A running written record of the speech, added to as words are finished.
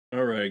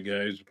All right,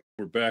 guys,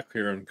 we're back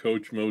here on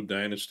Coach Mode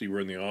Dynasty.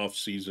 We're in the off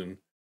season.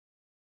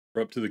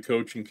 We're up to the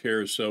coaching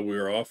carousel. We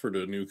were offered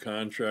a new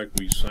contract.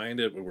 We signed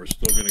it, but we're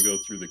still going to go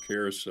through the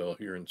carousel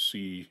here and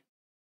see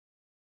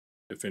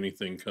if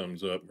anything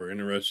comes up. We're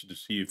interested to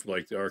see if,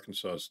 like, the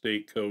Arkansas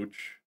State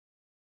coach,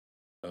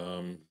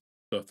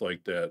 stuff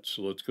like that.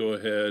 So let's go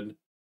ahead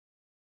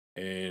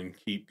and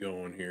keep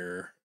going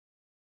here.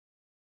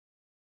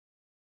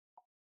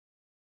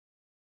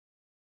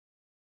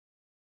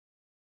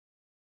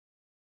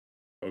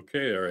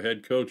 Okay, our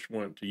head coach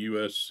went to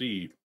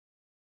USC.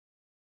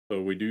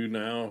 So we do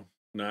now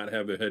not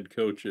have a head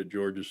coach at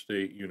Georgia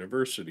State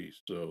University.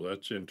 So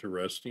that's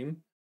interesting.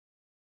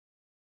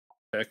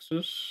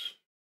 Texas.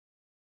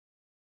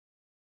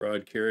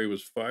 Rod Carey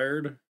was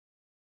fired.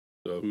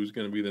 So who's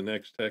going to be the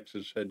next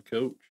Texas head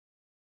coach?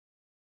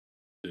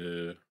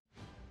 The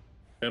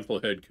Temple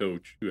head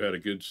coach, who had a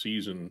good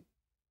season,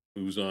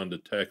 moves on to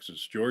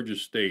Texas. Georgia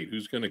State,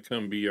 who's going to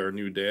come be our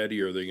new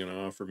daddy, or are they going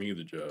to offer me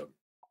the job?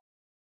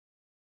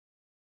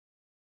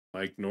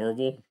 Mike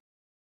Norvell,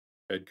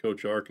 head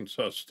coach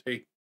Arkansas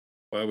State.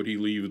 Why would he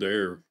leave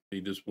there?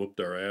 He just whooped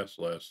our ass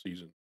last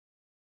season.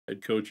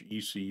 Head coach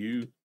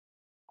ECU.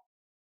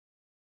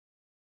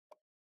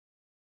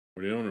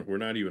 We're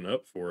not even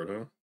up for it,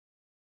 huh?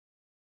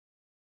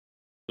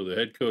 So the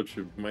head coach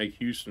of Mike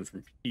Houston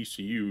from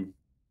ECU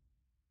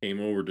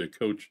came over to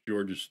coach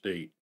Georgia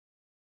State.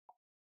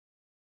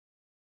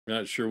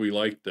 Not sure we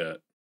like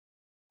that.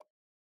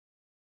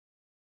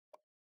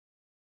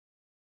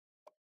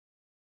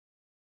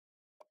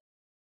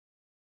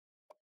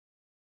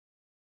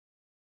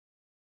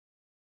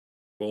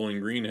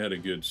 Bowling Green had a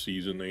good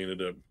season.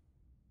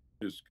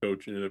 His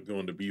coach ended up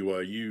going to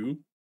BYU.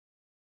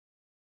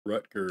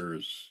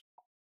 Rutgers.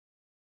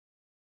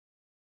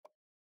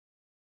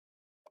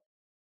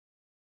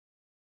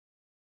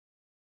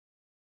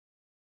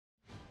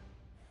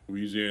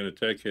 Louisiana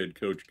Tech head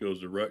coach goes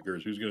to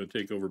Rutgers. Who's going to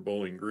take over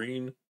Bowling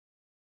Green?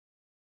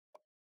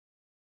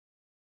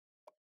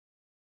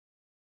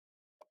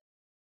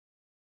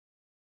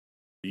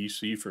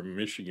 DC from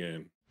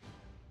Michigan.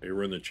 They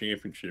were in the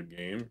championship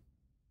game.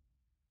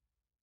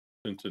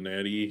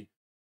 Cincinnati.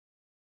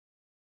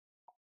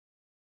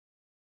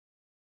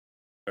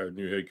 Hired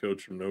new head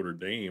coach from Notre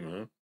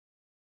Dame,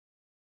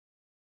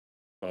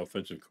 huh?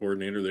 Offensive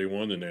coordinator. They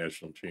won the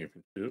national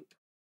championship.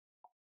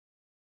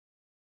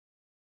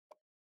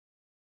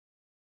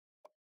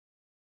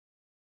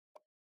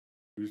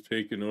 Who's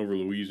taking over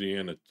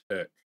Louisiana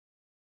Tech?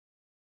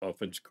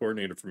 Offensive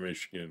coordinator from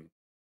Michigan.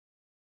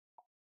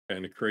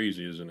 Kind of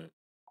crazy, isn't it?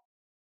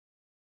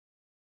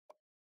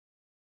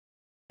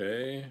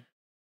 Okay.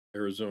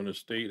 Arizona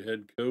State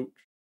head coach.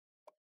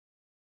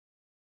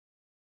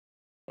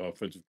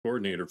 Offensive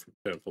coordinator from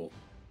Temple.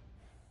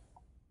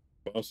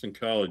 Boston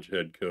College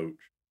head coach.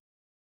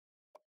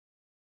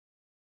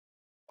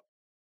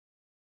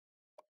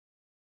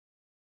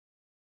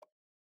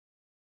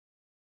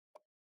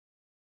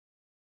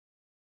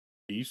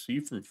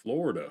 DC from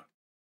Florida.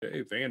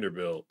 Okay,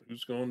 Vanderbilt.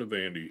 Who's going to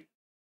Vandy?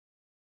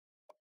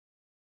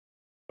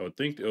 I would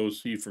think the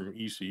OC from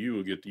ECU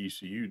will get the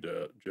ECU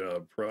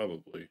job,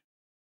 probably.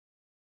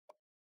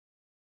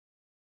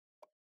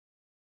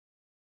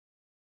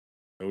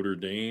 Notre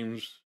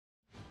Dame's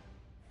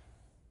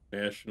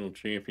national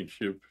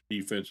championship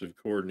defensive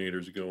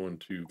coordinator's going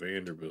to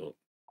Vanderbilt.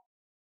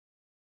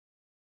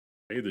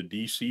 Hey, the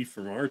DC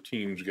from our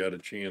team's got a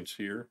chance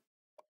here.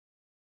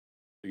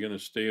 They're going to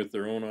stay with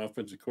their own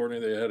offensive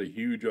coordinator. They had a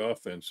huge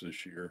offense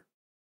this year.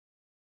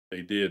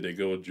 They did. They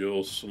go with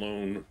Joel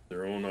Sloan,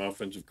 their own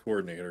offensive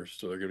coordinator.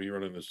 So they're going to be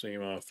running the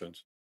same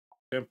offense.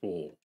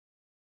 Temple.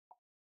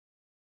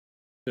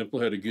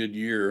 Temple had a good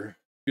year.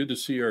 Good to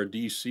see our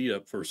DC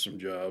up for some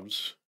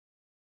jobs.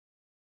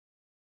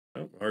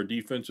 Oh, our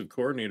defensive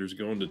coordinator's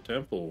going to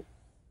Temple.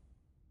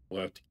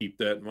 We'll have to keep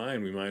that in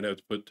mind. We might have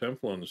to put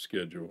Temple on the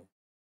schedule.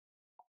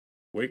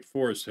 Wake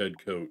Forest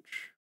head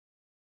coach.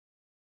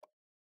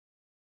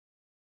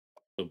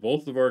 So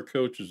both of our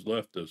coaches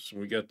left us.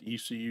 We got the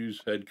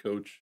ECU's head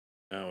coach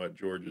now at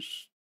Georgia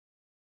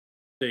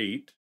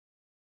State.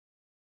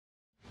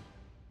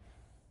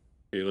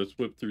 Okay, let's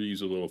whip through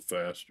these a little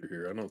faster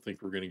here. I don't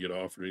think we're going to get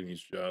offered any of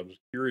these jobs.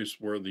 Curious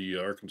where the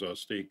Arkansas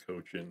State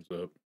coach ends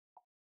up.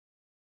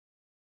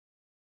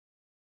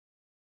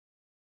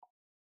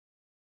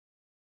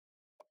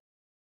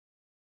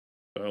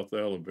 South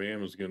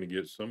Alabama's going to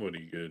get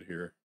somebody good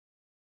here.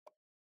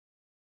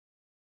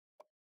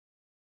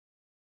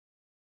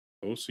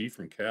 OC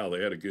from Cal,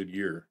 they had a good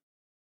year.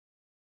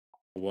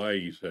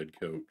 Hawaii's head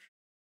coach.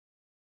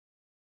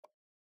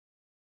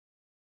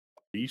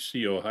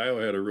 BC, Ohio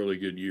had a really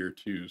good year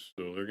too,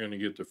 so they're going to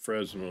get the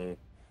Fresno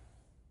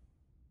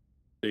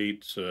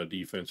State's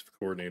defensive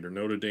coordinator.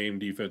 Notre Dame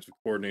defensive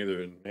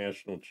coordinator and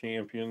national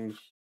champions.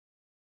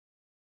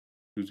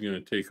 Who's going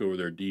to take over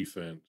their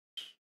defense?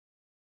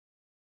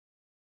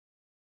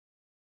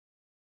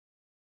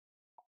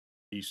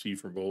 DC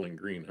from Bowling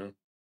Green, huh?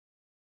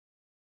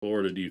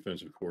 Florida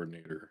defensive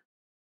coordinator.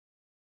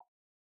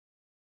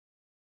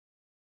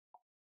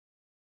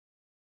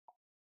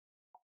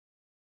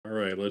 All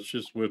right, let's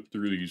just whip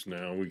through these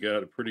now. We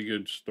got a pretty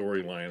good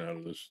storyline out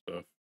of this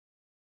stuff.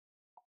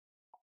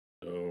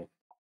 So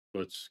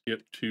let's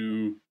skip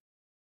to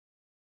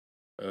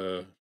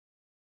uh,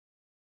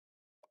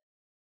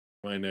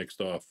 my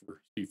next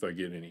offer. See if I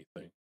get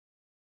anything.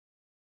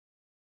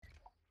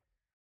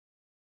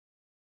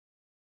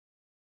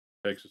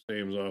 Texas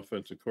A&M's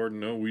offensive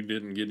coordinator. No, we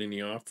didn't get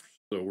any offers,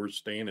 so we're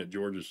staying at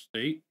Georgia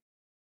State.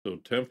 So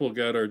Temple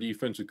got our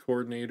defensive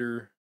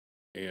coordinator,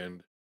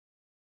 and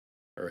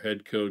our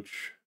head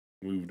coach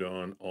moved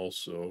on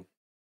also.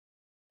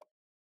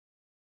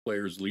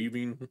 Players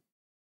leaving.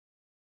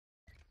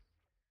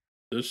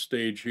 This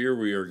stage here,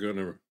 we are going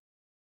to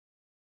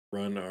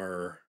run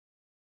our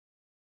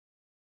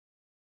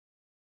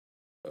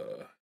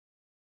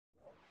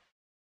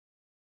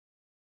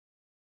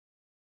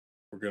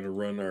we're going to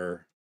run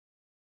our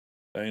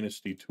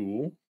dynasty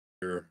tool.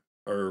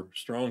 Our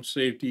strong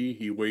safety,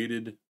 he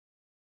waited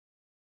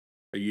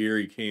a year,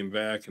 he came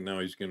back, and now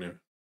he's going to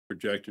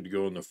projected to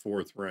go in the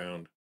 4th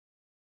round.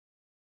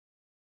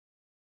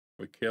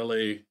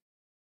 Michele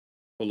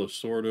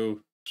Polosordo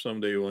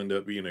someday will end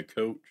up being a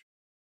coach.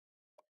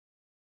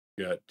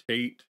 We got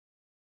Tate.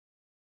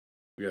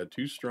 We got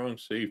 2 strong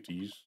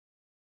safeties.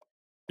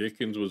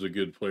 Dickens was a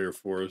good player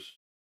for us.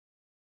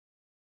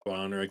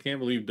 Bonner. I can't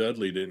believe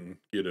Dudley didn't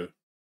get a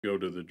go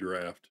to the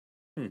draft.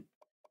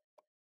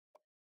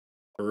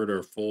 Bird,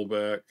 our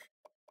fullback.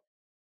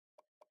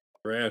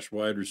 Rash,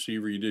 wide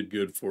receiver. You did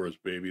good for us,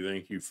 baby.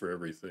 Thank you for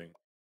everything.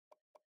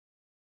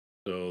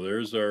 So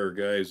there's our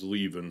guys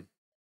leaving.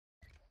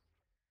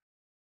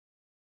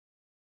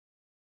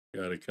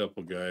 Got a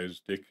couple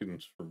guys.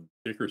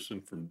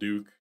 Dickerson from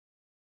Duke.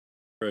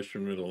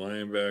 Freshman middle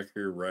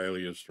linebacker.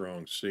 Riley, a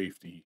strong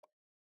safety.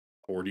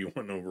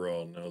 41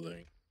 overall. No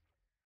thing.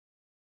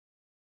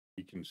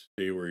 You can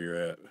stay where you're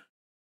at.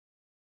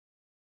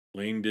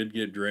 Lane did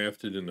get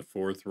drafted in the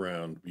 4th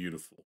round.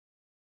 Beautiful.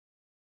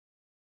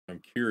 I'm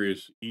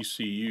curious.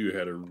 ECU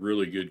had a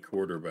really good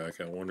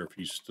quarterback. I wonder if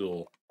he's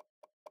still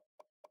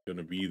going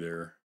to be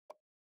there.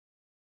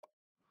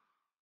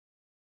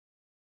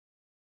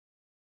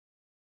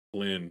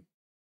 Flynn,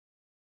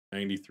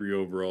 93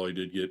 overall. He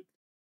did get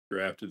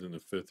drafted in the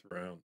 5th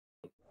round.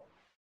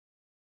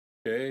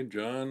 Okay,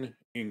 John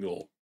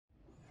Engel.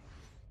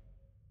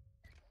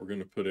 We're going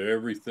to put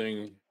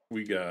everything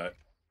we got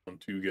on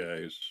 2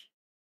 guys.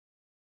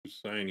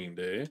 Signing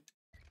day.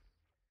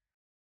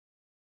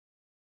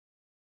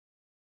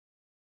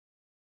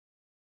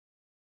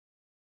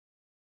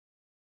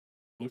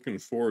 Looking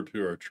forward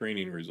to our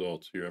training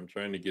results here. I'm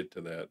trying to get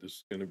to that. This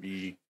is going to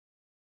be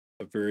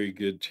a very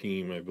good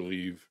team, I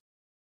believe.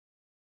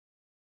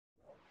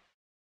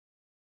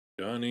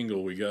 John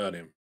Engel, we got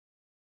him.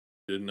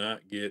 Did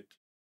not get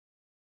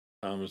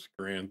Thomas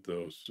Grant,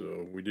 though,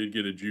 so we did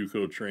get a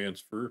JUCO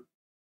transfer.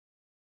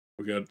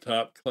 We got a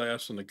top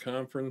class in the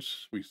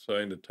conference. We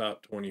signed a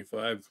top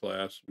 25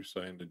 class. We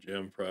signed a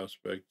gem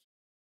prospect.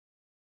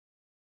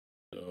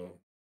 So,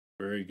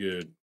 very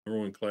good.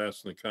 Number 1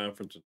 class in the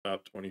conference and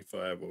top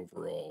 25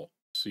 overall.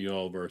 See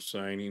all of our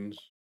signings.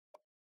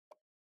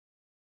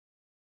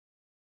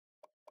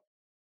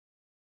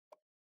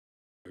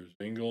 There's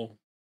Engel.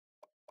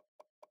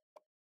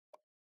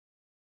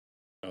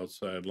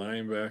 Outside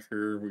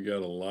linebacker. We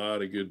got a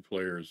lot of good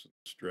players in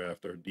this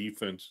draft. Our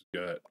defense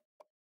got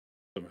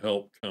some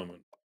help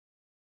coming.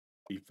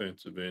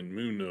 Defensive end,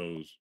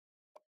 Munoz.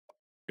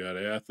 Got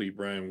athlete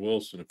Brian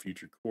Wilson, a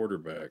future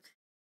quarterback.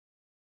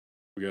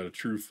 We got a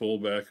true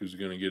fullback who's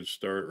going to get a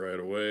start right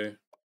away.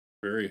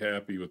 Very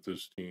happy with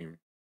this team.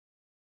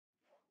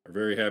 I'm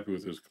very happy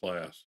with this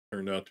class.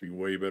 Turned out to be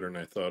way better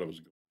than I thought it was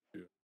going to.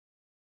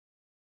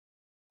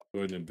 Go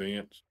ahead and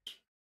advance.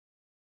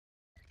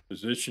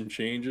 Position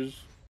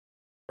changes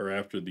are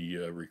after the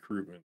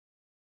recruitment.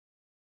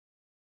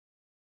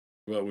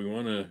 But we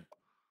want to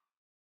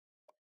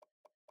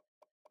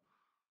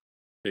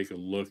take a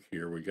look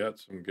here. We got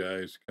some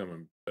guys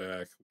coming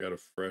back. We got a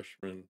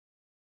freshman.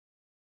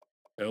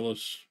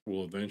 Ellis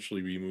will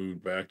eventually be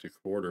moved back to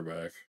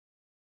quarterback.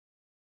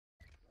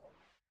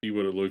 See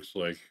what it looks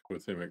like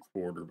with him at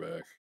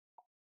quarterback.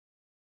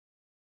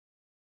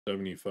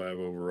 75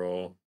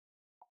 overall.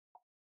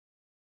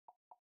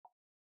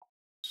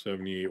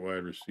 78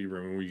 wide receiver.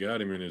 I mean, we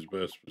got him in his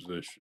best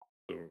position.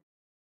 So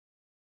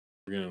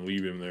we're going to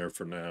leave him there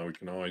for now. We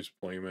can always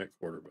play him at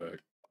quarterback.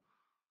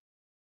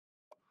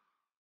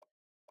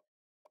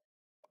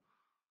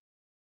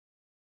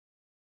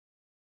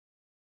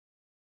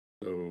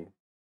 So,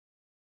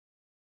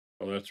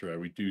 oh, that's right.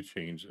 We do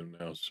change them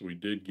now. So we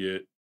did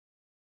get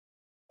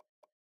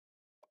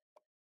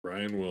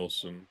Brian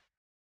Wilson,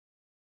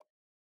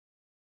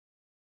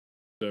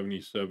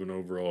 77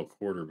 overall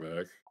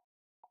quarterback.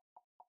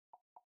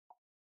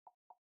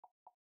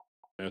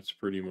 That's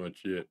pretty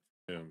much it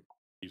for him.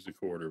 He's a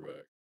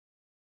quarterback.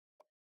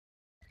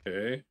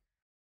 Okay.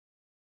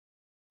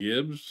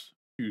 Gibbs,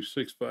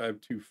 265,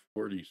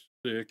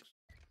 246.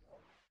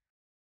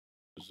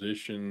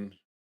 Position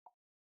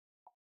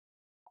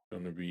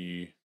going to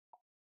be,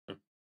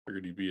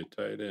 figured he'd be a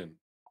tight end.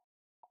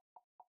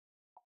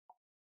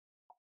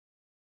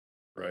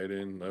 Right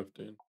in, left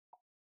in.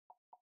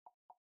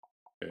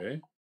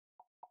 Okay.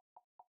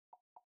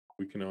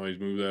 We can always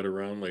move that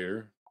around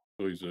later.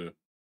 So he's a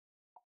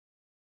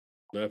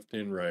left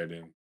in, right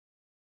in.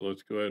 So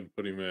let's go ahead and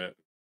put him at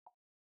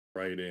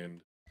right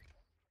end.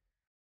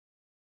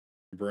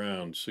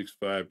 Brown, 6'5",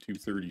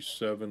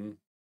 237.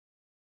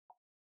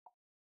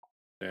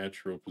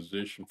 Natural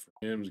position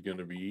for him is going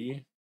to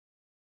be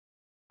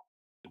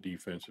the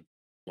defensive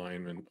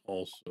lineman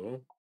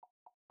also.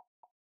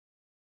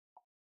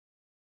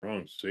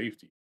 Strong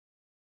safety.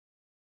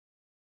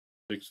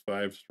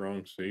 6'5",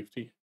 strong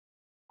safety.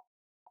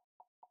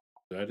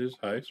 That is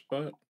high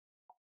spot.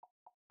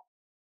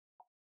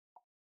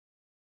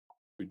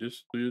 We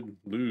just did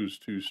lose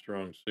 2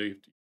 strong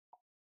safety.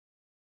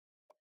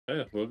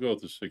 Yeah, we'll go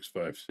with the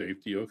 6'5"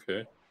 safety.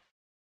 Okay.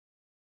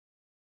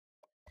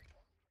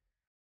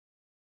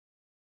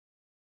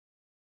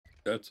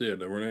 That's it.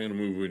 We're not going to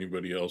move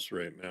anybody else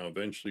right now.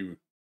 Eventually, we're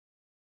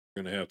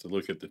going to have to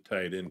look at the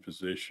tight end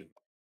position.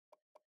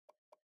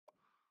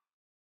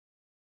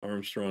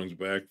 Armstrong's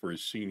back for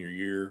his senior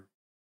year.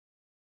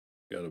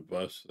 Got a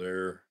bust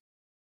there.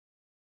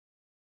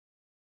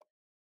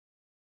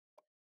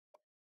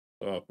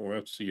 We'll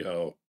have to see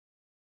how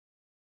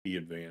he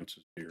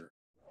advances here.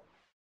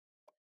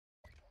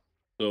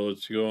 So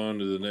let's go on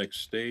to the next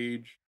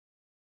stage.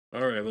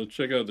 All right, let's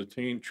check out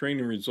the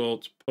training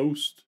results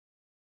post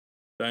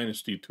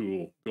Dynasty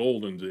tool.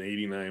 Golden's an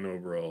 89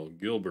 overall.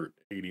 Gilbert,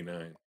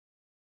 89.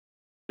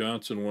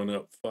 Johnson went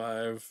up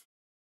 5.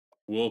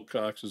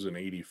 Wilcox is an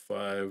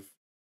 85.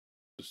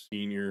 The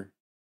senior.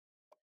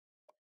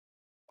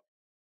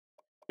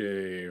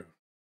 Okay,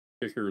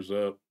 Kicker's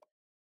up.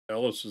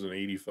 Ellis is an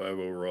 85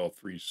 overall,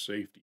 free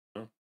safety.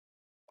 Huh?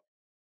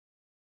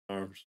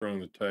 Armstrong,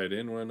 the tight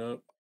end, went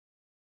up.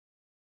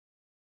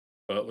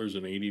 Butler's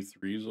an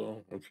 83s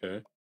all.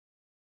 Okay.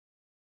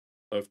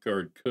 Left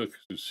guard Cook,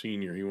 who's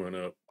senior, he went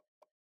up.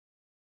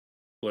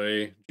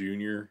 Clay,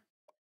 junior.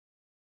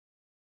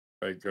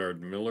 Right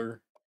guard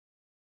Miller.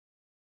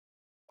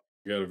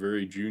 You got a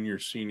very junior,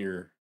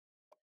 senior.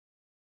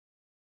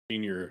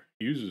 Senior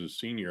Hughes is a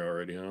senior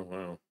already, huh?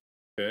 Wow.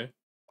 Okay.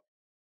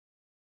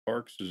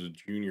 Parks is a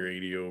junior,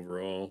 80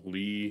 overall.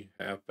 Lee,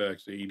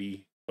 halfbacks,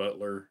 80.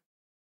 Butler.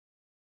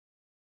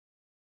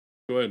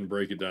 Go ahead and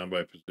break it down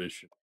by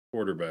position.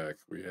 Quarterback,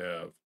 we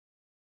have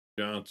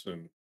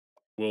Johnson,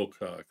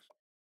 Wilcox,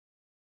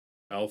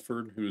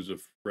 Alford, who's a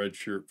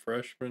redshirt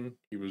freshman.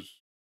 He was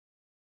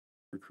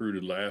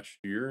recruited last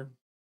year.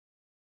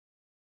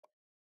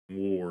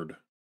 Ward,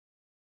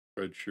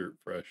 redshirt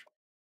freshman.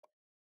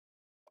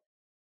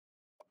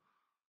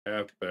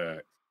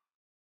 Halfback,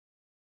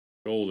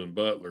 Golden,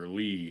 Butler,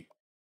 Lee,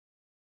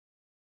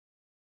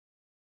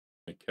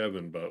 and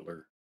Kevin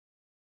Butler.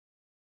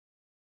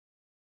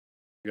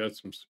 Got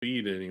some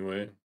speed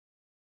anyway.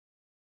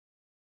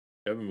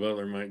 Kevin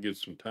Butler might get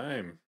some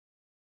time.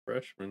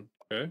 Freshman,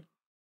 okay.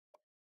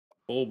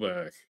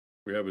 Fullback,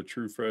 we have a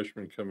true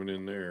freshman coming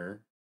in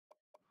there.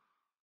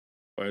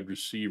 Wide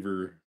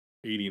receiver,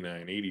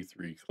 89,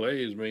 83.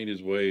 Clay has made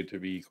his way to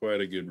be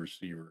quite a good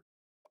receiver.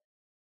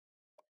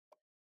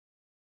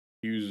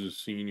 Hughes is a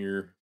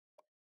senior.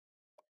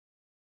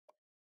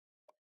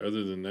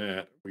 Other than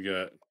that, we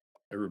got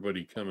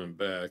everybody coming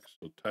back.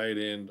 So tight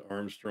end,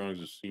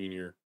 Armstrong's a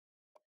senior.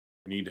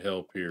 We need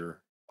help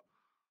here.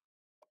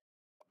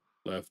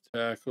 Left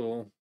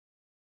tackle.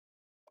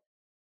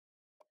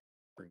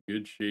 We're in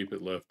good shape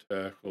at left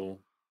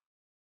tackle.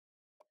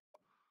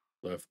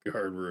 Left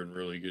guard, we're in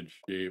really good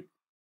shape.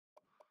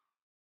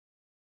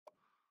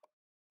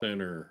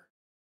 Center,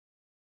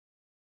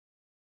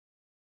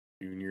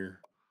 junior.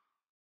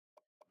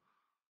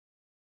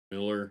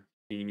 Miller,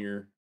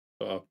 senior,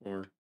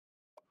 sophomore.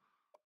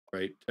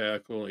 Right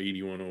tackle,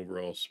 81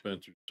 overall,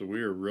 Spencer. So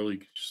we are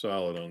really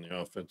solid on the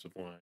offensive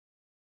line.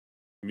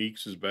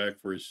 Meeks is back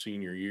for his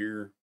senior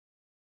year.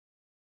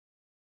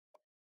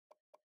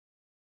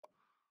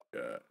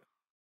 Got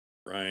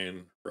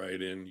Ryan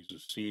right in. He's a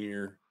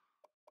senior.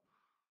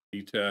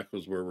 D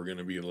tackles where we're going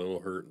to be a little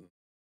hurting.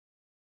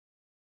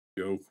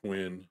 Joe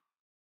Quinn.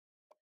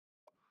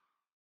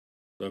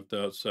 Left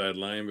outside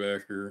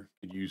linebacker.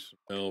 Could use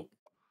some help.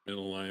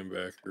 Middle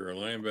linebacker. Our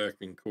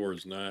linebacking core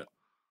is not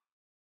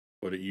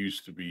what it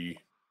used to be.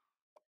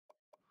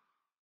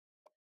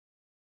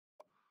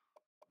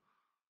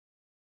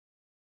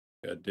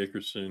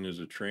 Dickerson is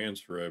a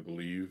transfer, I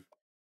believe.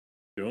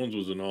 Jones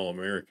was an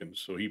All-American,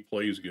 so he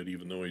plays good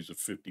even though he's a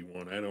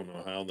 51. I don't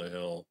know how the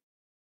hell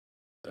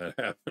that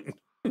happened.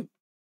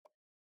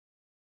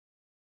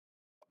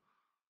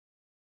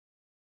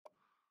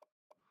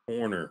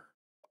 Corner,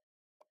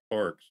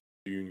 Parks,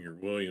 Jr.,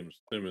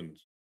 Williams,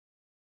 Simmons.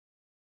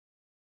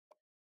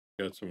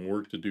 Got some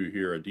work to do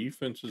here. Our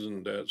defense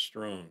isn't that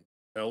strong.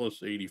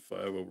 Ellis,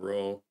 85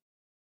 overall.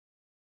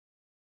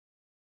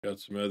 Got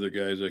some other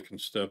guys that can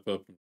step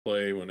up and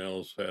play when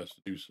Ellis has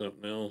to do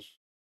something else.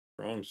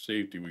 Strong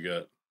safety. We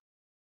got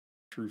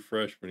true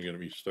freshman going to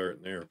be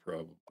starting there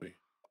probably.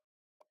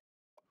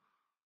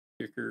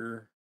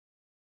 Kicker.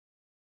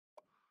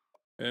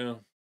 Yeah,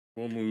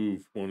 we'll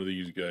move one of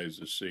these guys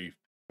to safety.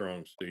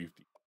 strong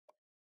safety.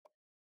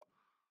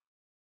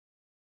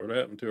 What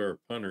happened to our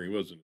punter? He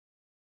wasn't.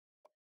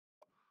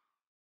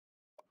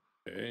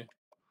 Okay.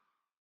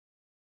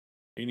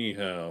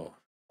 Anyhow.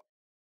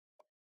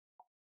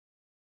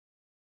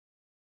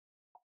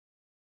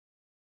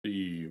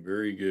 See,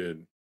 very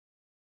good.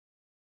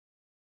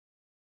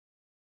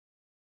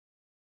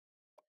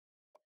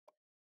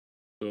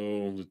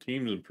 So the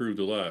team's improved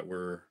a lot.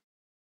 We're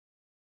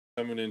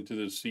coming into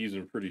this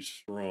season pretty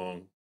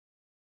strong.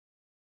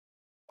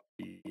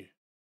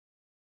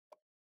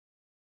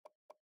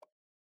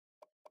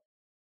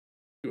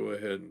 Go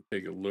ahead and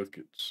take a look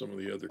at some of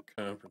the other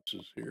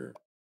conferences here.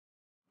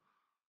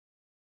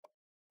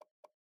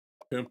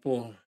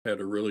 Temple had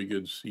a really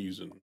good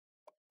season.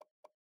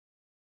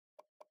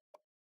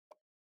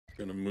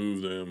 Going to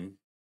move them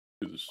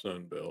to the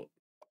Sun Belt.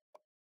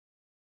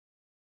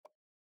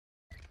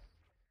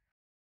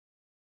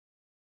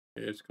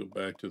 Okay, let's go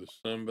back to the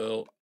Sun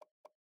Belt.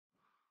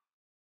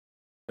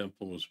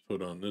 Temple was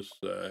put on this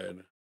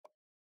side.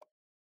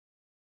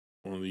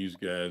 One of these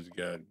guys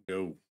got to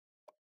go.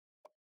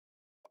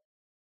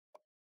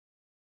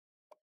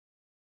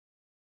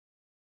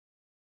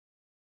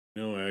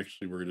 No,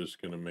 actually, we're just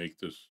going to make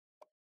this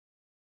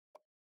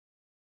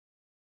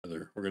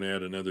we're going to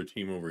add another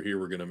team over here.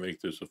 We're going to make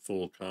this a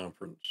full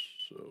conference.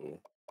 So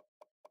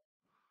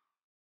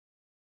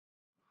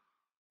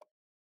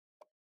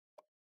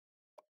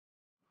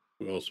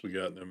who else we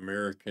got? An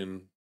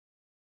American.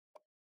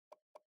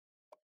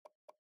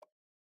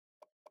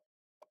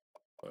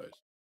 5,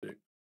 6.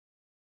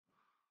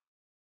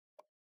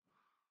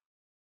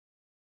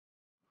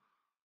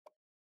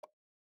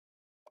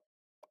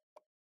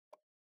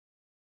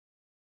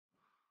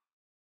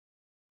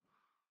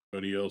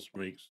 Anybody else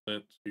makes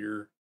sense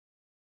here?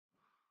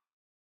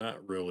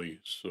 Not really.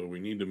 So we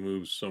need to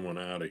move someone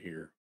out of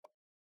here.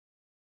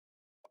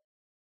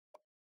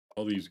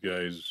 All these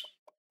guys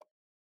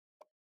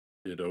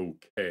did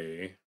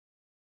okay.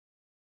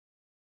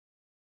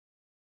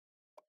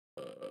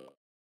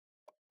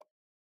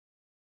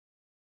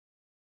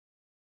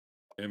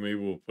 And maybe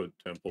we'll put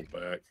Temple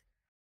back.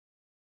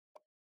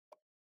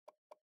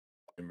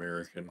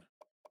 American.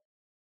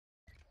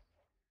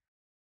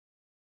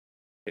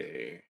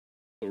 Okay.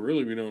 So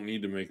really, we don't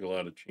need to make a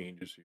lot of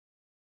changes here.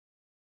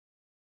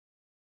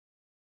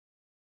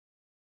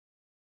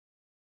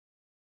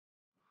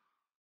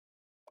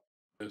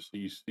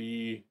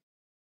 SEC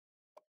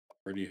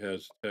already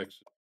has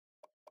Texas,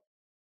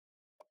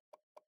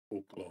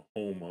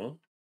 Oklahoma.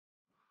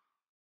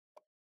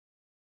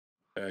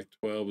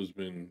 Pac-12 has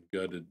been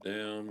gutted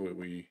down, but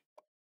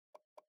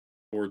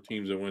 4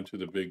 teams that went to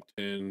the Big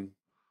Ten.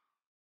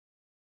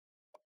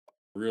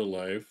 Real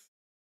life,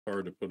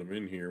 hard to put them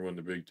in here when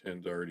the Big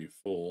Ten's already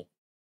full.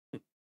 I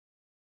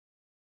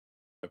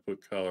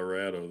put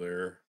Colorado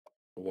there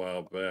a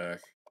while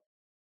back.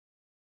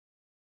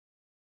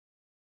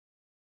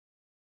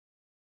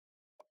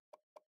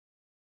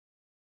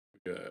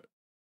 We got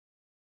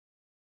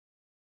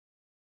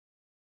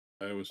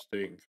Iowa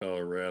State and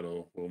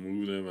Colorado. We'll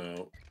move them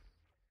out.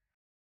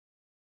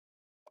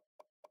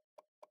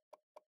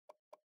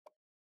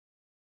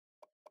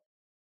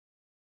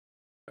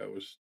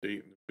 Iowa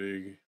State in the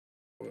Big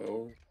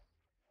 12.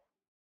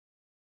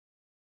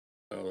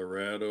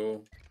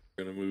 Colorado,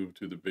 going to move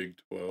to the Big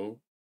 12.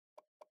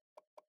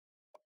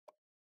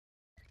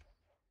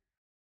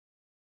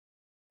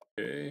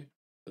 Okay,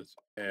 let's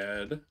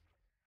add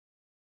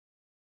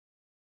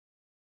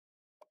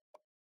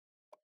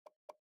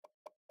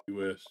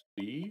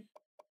USC.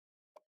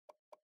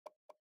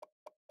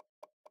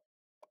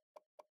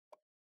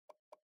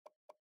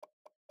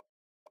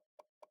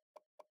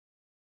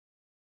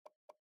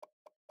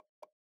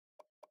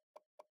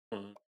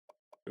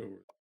 Go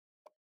over.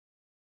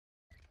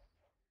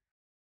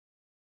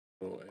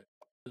 Oh,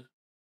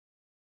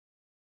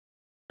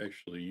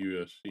 actually,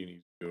 USC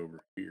needs to go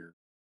over here.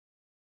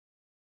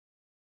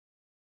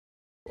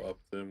 Swap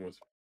them with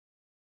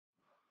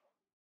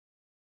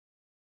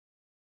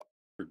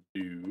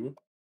Purdue.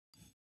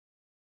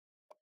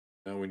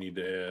 Now we need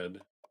to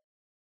add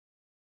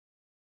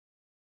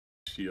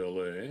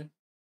UCLA.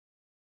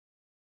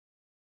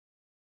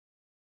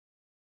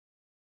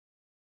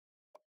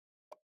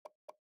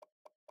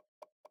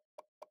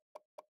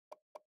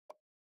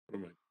 What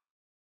am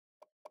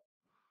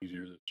I?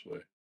 Easier this way.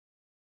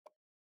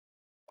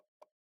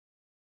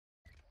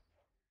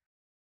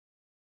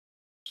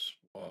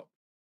 Swap.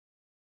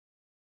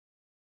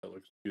 That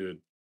looks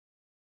good.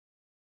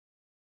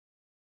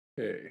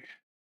 Okay.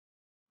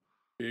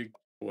 Big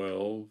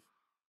 12.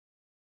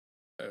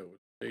 Iowa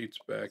State's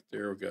back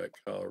there. We got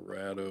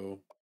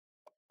Colorado.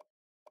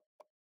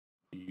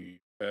 The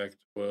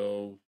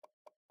Pac-12.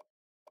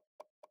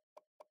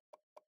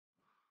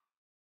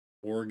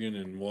 Oregon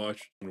and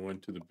Washington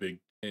went to the Big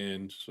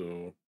Ten,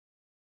 so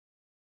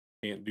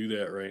can't do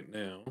that right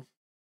now.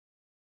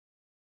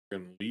 We're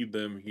going to leave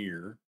them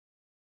here.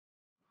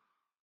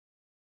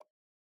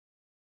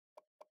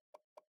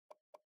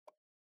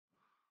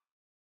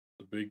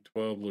 The Big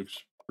 12 looks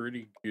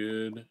pretty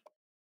good.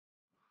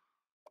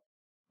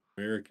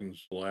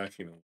 Americans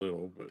lacking a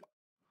little, but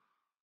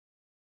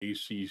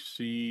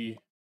ACC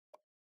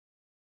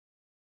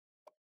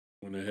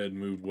went ahead and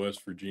moved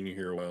West Virginia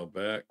here a while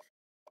back,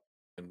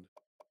 and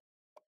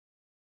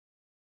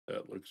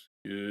that looks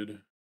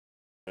good.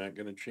 Not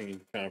going to change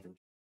the conference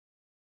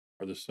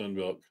or the Sun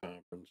Belt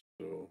Conference,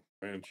 so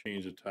I'm going to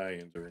change the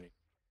tie-ins or anything.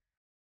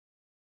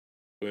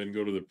 Go ahead and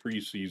go to the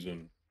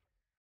preseason.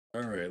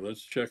 All right,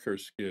 let's check our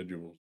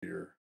schedules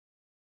here.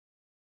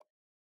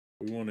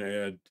 We want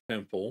to add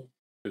Temple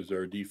because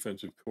our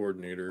defensive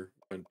coordinator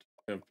went to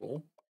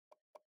Temple,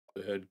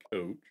 the head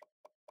coach.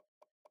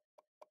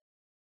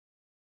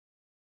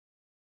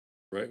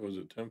 Right? Was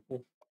it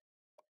Temple?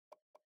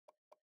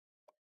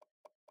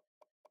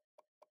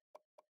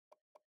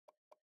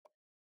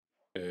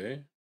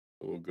 Okay,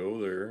 so we'll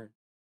go there.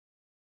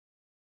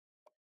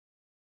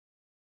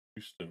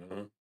 Houston,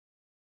 huh?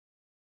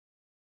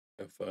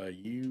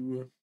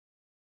 FIU.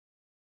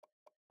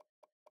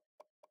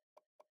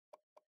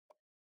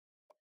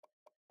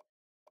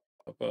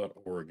 How about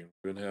Oregon?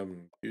 We've been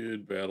having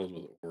good battles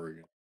with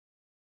Oregon.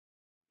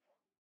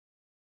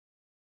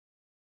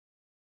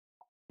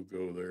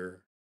 We'll go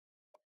there.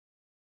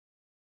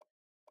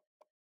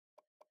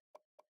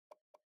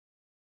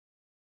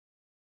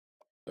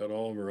 Is that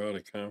all of our out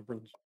of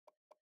conference?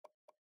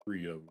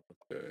 3 of them.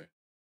 Okay.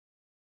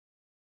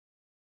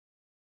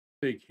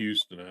 Take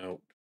Houston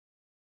out.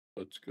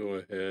 Let's go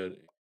ahead.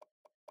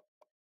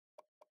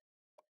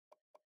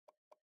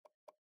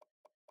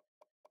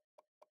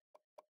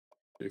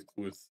 Stick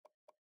with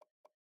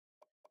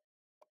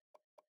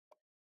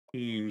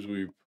teams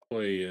we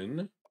play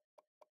in.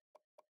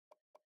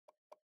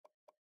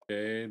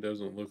 Okay,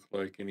 doesn't look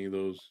like any of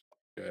those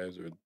guys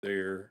are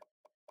there.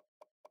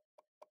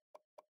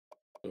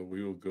 So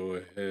we will go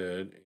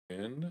ahead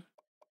and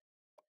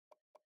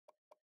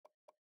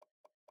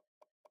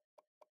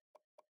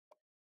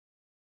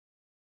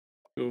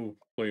go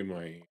play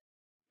Miami.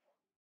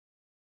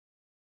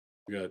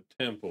 We got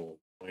Temple,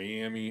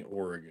 Miami,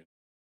 Oregon.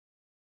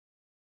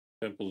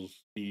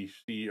 Temple's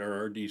DC, or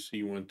our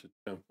DC went to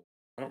Temple.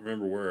 I don't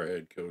remember where our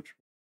head coach.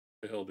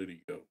 Where the hell did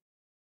he go?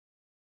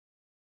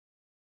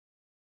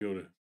 Go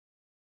to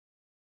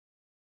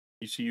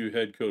ECU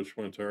head coach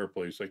went to our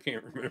place. I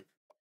can't remember.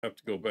 I have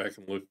to go back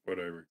and look what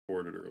I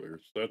recorded earlier.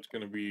 So that's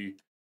going to be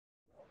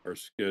our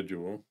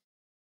schedule.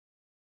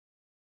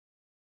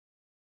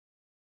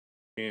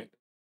 Can't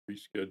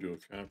reschedule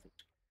a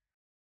conference.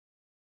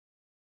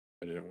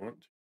 I didn't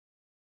want to.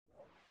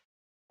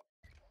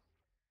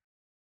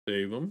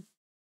 Save them.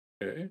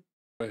 Okay.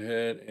 Go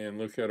ahead and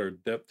look at our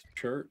depth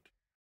chart.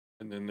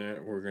 And then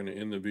that we're going to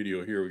end the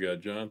video here. We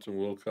got Johnson,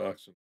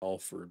 Wilcox, and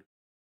Alford.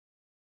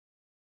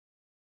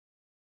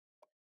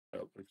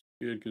 That looks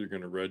good because they're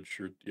going to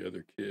redshirt the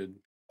other kid.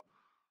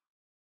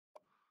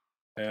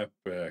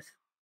 Halfback,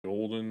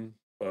 Golden,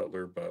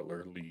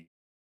 Butler, Lee.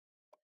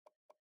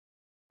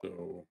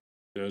 So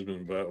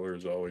Desmond Butler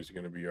is always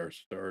going to be our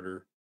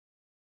starter.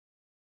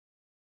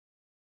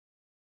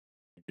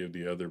 Give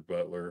the other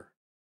Butler.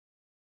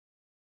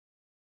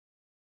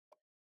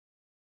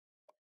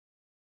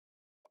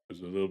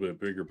 Is a little bit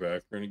bigger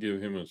back. We're going to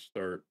give him a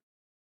start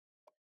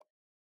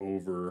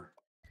over,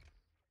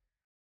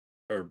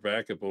 or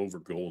backup over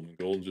Golden.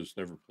 Golden just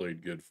never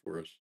played good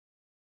for us.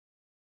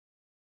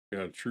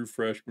 Got a true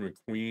freshman,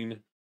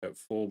 McQueen at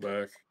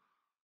fullback.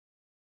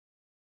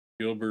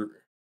 Gilbert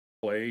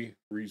Clay,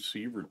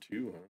 receiver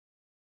too, huh?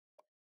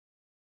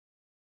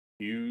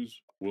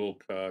 Hughes,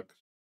 Wilcox,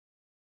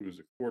 who was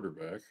a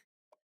quarterback.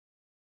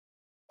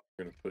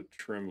 We're going to put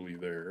Tremblay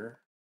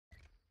there.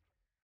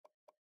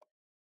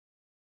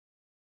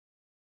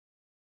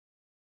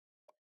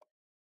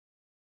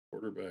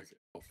 Quarterback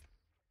Alpha.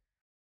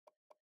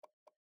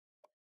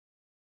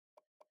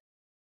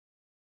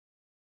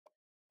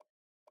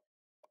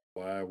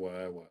 Why?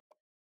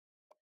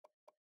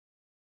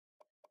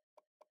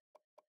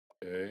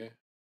 Okay.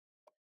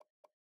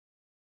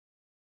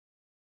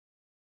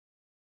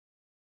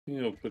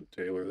 You know, put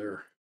Taylor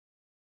there.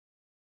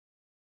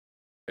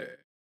 Okay.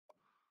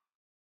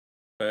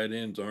 Tight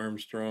ends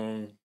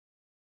Armstrong.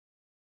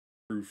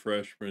 True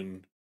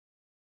freshman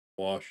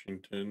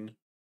Washington.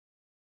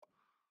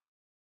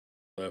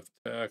 Left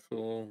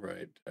tackle,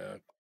 right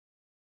tackle.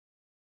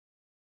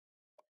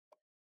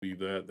 Leave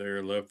that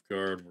there. Left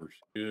guard, we're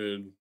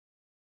good.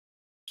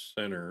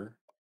 Center.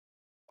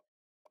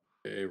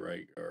 Okay,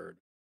 right guard.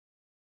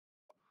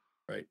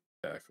 Right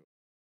tackle.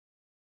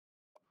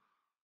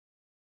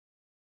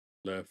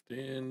 Left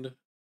end.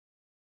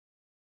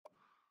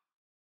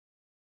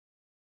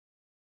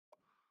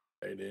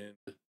 Right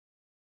end.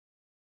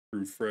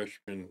 True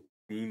freshman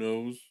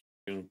Munoz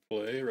gonna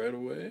play right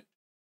away.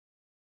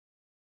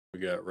 We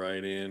got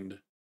right end.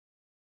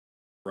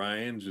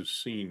 Ryan's a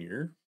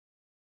senior.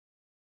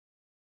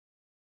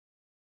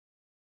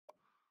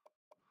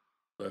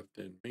 Left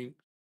end Mink.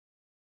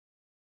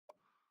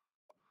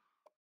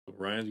 So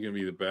Ryan's gonna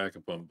be the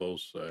backup on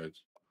both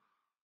sides.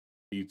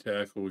 D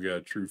tackle, we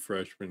got true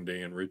freshman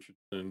Dan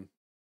Richardson.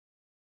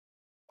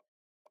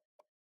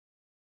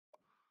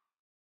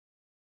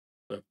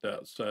 Left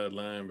outside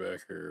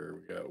linebacker,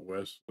 we got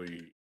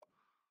Wesley.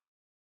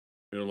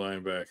 Middle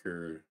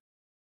linebacker,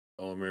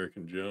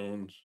 All-American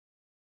Jones.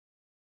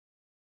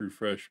 True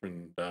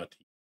freshman,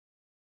 Dottie.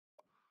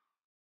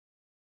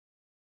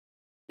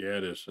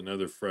 Gaddis,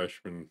 another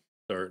freshman,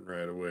 starting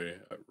right away,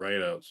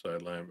 right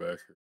outside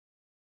linebacker.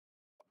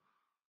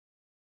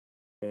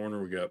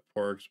 Corner, we got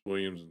Parks,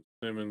 Williams, and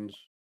Simmons.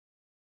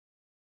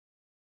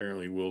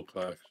 Apparently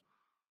Wilcox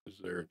is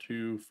there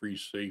too. Free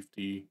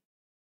safety,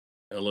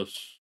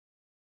 Ellis.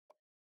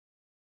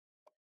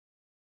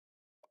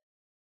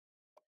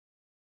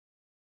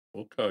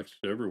 Wilcox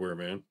is everywhere,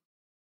 man.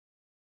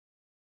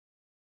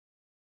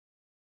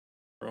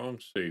 Strong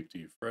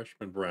safety,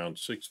 freshman Brown,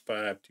 6'5",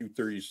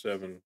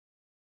 237.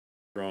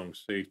 Strong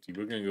safety.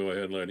 We're going to go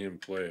ahead and let him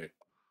play.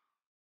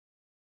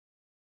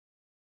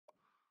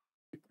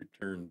 Kick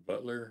return,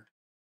 Butler.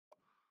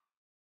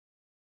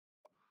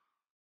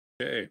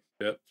 Okay,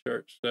 depth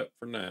chart set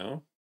for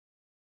now.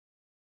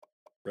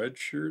 Red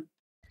shirt,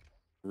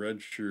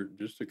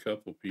 just a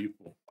couple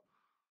people.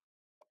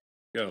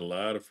 Got a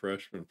lot of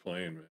freshmen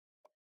playing, man.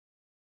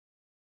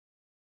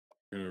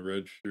 Gonna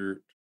red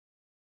shirt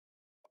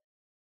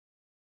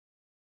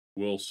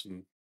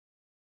Wilson,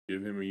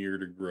 give him a year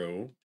to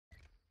grow.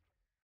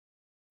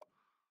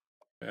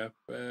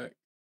 Halfback.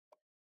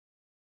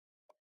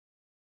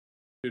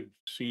 Good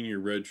senior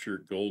red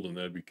shirt Golden,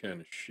 that'd be kind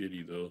of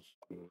shitty though.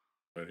 So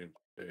let him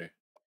stay.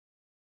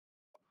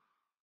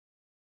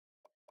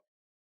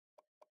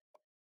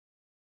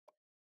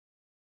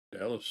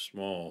 Dallas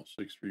Small,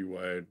 6'3"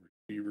 wide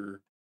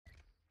receiver.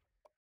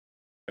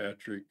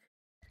 Patrick.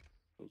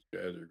 Those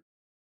guys are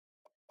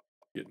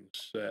getting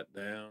sat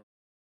down.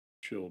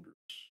 Childress.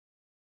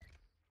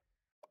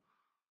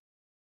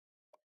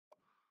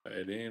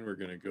 Tight end, we're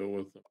gonna go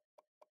with them.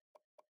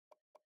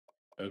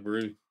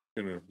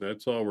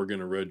 That's all we're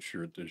gonna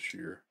redshirt this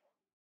year.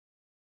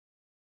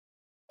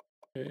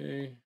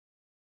 Okay.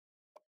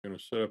 Gonna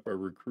set up our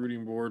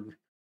recruiting board.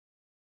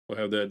 We'll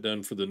have that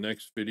done for the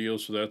next video.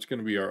 So that's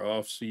gonna be our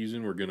off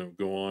season. We're gonna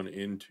go on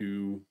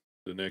into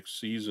the next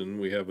season.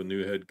 We have a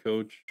new head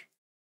coach,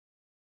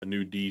 a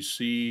new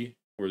DC.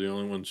 We're the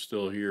only ones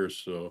still here,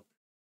 so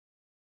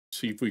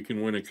see if we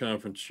can win a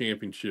conference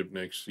championship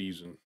next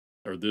season,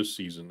 or this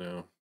season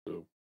now.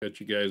 So catch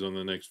you guys on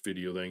the next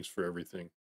video. Thanks for everything.